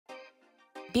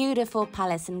Beautiful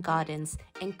palace and gardens,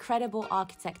 incredible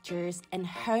architectures, and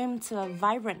home to a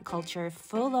vibrant culture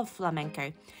full of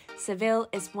flamenco. Seville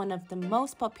is one of the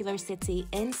most popular cities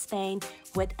in Spain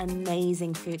with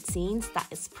amazing food scenes that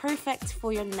is perfect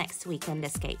for your next weekend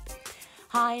escape.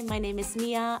 Hi, my name is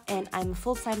Mia and I'm a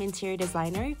full-time interior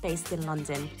designer based in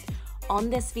London. On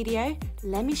this video,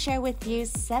 let me share with you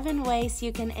 7 ways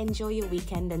you can enjoy your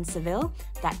weekend in Seville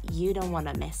that you don't want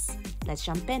to miss. Let's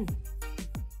jump in.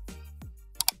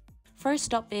 First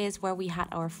stop is where we had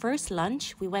our first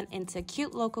lunch. We went into a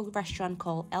cute local restaurant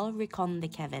called El Rincón de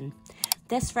Kevin.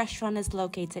 This restaurant is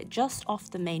located just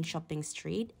off the main shopping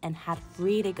street and had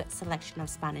really good selection of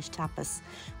Spanish tapas.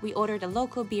 We ordered a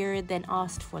local beer, then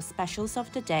asked for specials of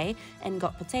the day and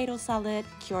got potato salad,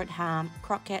 cured ham,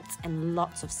 croquettes and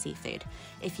lots of seafood.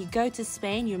 If you go to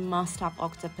Spain, you must have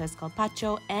octopus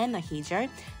carpaccio and ajillo.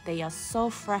 They are so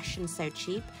fresh and so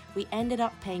cheap. We ended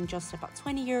up paying just about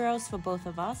 20 euros for both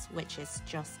of us, which is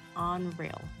just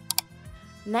unreal.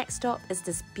 Next up is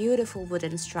this beautiful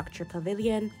wooden structure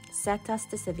pavilion, Setas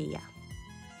de Sevilla.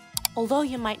 Although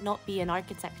you might not be an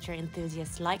architecture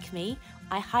enthusiast like me,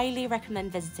 I highly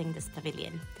recommend visiting this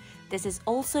pavilion. This is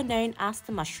also known as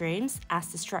the Mushrooms,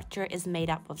 as the structure is made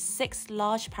up of 6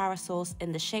 large parasols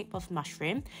in the shape of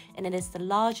mushroom, and it is the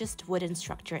largest wooden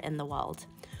structure in the world.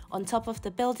 On top of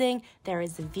the building, there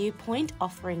is a viewpoint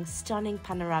offering stunning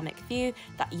panoramic view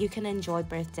that you can enjoy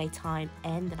both daytime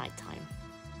and the nighttime.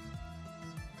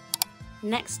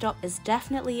 Next up is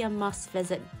definitely a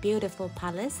must-visit beautiful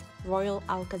palace, Royal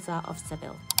Alcazar of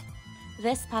Seville.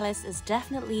 This palace is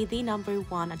definitely the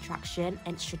 #1 attraction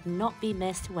and should not be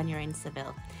missed when you're in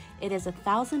Seville. It is a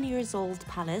 1,000-year-old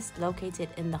palace located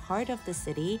in the heart of the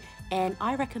city, and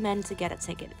I recommend to get a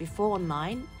ticket before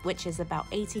online, which is about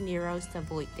 18 euros to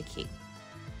avoid the queue.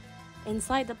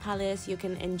 Inside the palace, you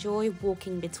can enjoy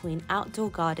walking between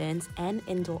outdoor gardens and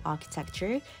indoor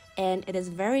architecture, and it is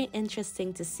very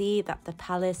interesting to see that the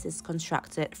palace is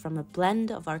constructed from a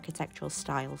blend of architectural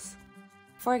styles.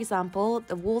 For example,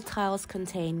 the wall tiles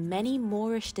contain many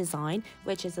Moorish design,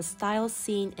 which is a style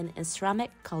seen in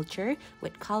Islamic culture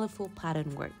with colorful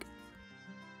pattern work.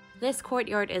 This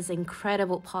courtyard is an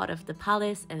incredible part of the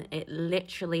palace and it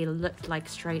literally looked like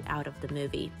straight out of the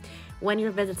movie. When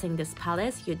you're visiting this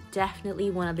palace, you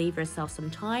definitely want to leave yourself some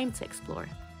time to explore.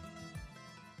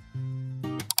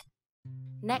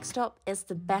 Next up is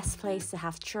the best place to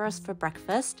have churros for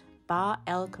breakfast, Bar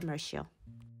El Comercio.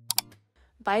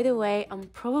 By the way, I'm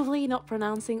probably not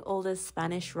pronouncing all this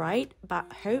Spanish right,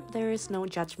 but hope there is no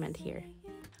judgment here.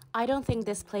 I don't think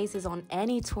this place is on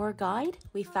any tour guide.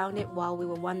 We found it while we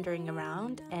were wandering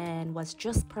around and was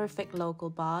just perfect local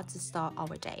bar to start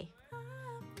our day.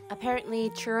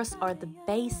 Apparently, churros are the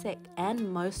basic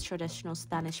and most traditional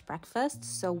Spanish breakfast,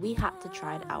 so we had to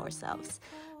try it ourselves.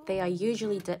 They are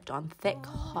usually dipped on thick,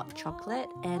 hot chocolate,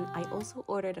 and I also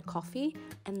ordered a coffee,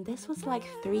 and this was like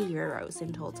 3 euros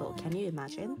in total. Can you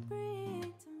imagine?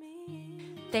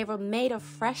 They were made of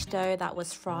fresh dough that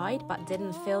was fried but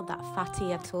didn't feel that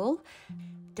fatty at all.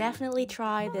 Definitely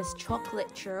try this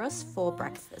chocolate churros for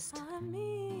breakfast.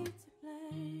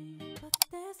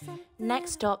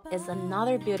 Next up is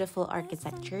another beautiful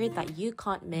architecture that you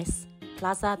can't miss,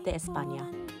 Plaza de España.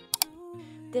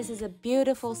 This is a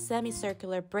beautiful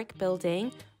semicircular brick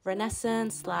building,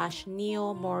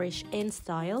 Renaissance/Neo-Moorish in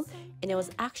style, and it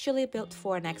was actually built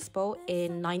for an expo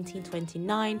in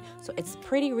 1929, so it's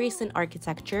pretty recent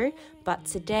architecture, but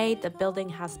today the building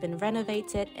has been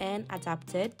renovated and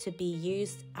adapted to be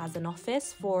used as an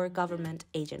office for government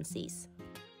agencies.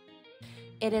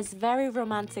 It is a very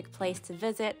romantic place to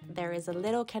visit. There is a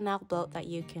little canal boat that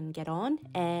you can get on,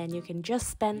 and you can just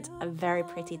spend a very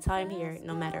pretty time here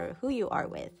no matter who you are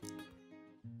with.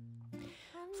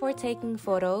 For taking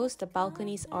photos, the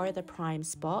balconies are the prime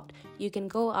spot. You can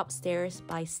go upstairs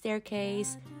by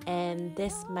staircase, and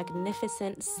this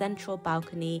magnificent central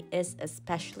balcony is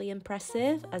especially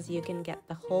impressive as you can get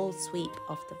the whole sweep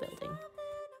of the building.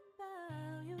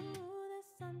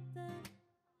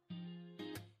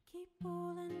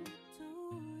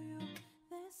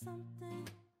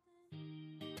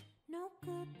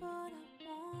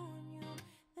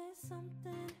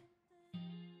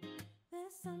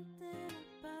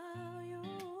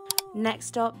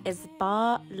 Next up is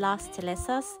Bar Las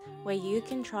Telesas, where you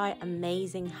can try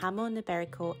amazing jamón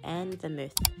ibérico and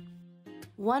vermouth.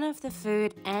 One of the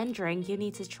food and drink you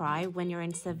need to try when you're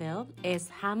in Seville is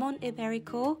jamón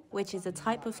ibérico, which is a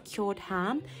type of cured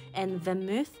ham, and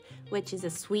vermouth, which is a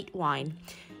sweet wine.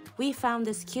 We found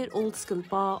this cute old school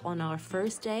bar on our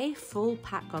first day, full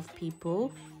pack of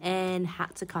people, and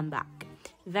had to come back.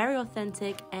 Very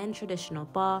authentic and traditional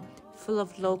bar, full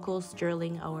of locals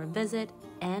during our visit,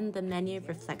 and the menu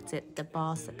reflected the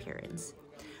bar's appearance.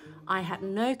 I had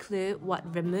no clue what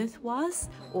vermouth was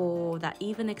or that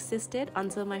even existed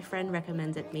until my friend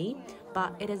recommended me,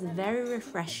 but it is very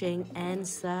refreshing and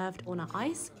served on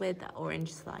ice with an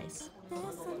orange slice.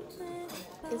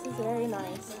 This is very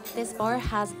nice. This bar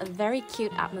has a very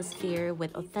cute atmosphere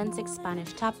with authentic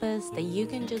Spanish tapas that you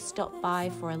can just stop by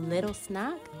for a little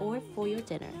snack or for your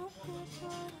dinner.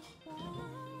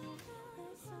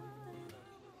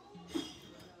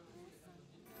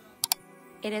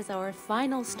 It is our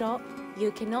final stop.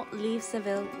 You cannot leave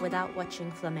Seville without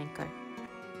watching flamenco.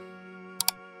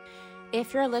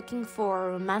 If you're looking for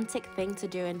a romantic thing to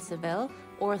do in Seville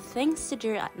or things to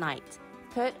do at night,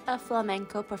 put a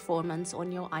flamenco performance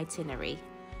on your itinerary.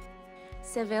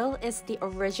 Seville is the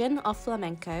origin of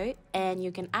flamenco, and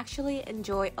you can actually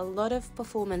enjoy a lot of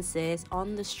performances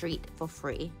on the street for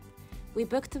free. We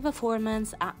booked a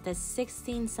performance at the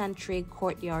 16th century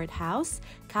courtyard house,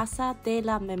 Casa de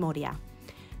la Memoria.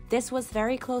 This was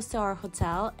very close to our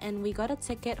hotel, and we got a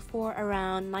ticket for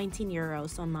around 19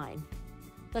 euros online.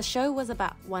 The show was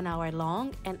about 1 hour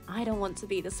long, and I don't want to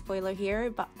be the spoiler here,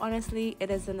 but honestly, it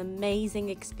is an amazing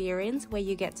experience where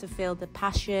you get to feel the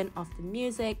passion of the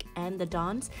music and the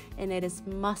dance, and it is a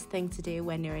must thing to do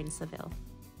when you're in Seville.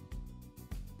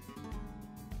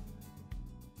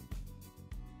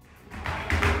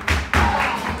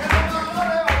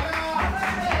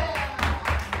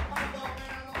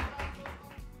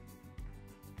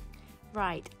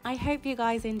 Right, I hope you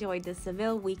guys enjoyed the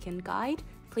Seville weekend guide.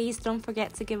 Please don't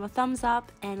forget to give a thumbs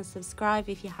up and subscribe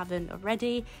if you haven't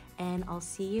already, and I'll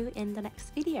see you in the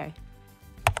next video.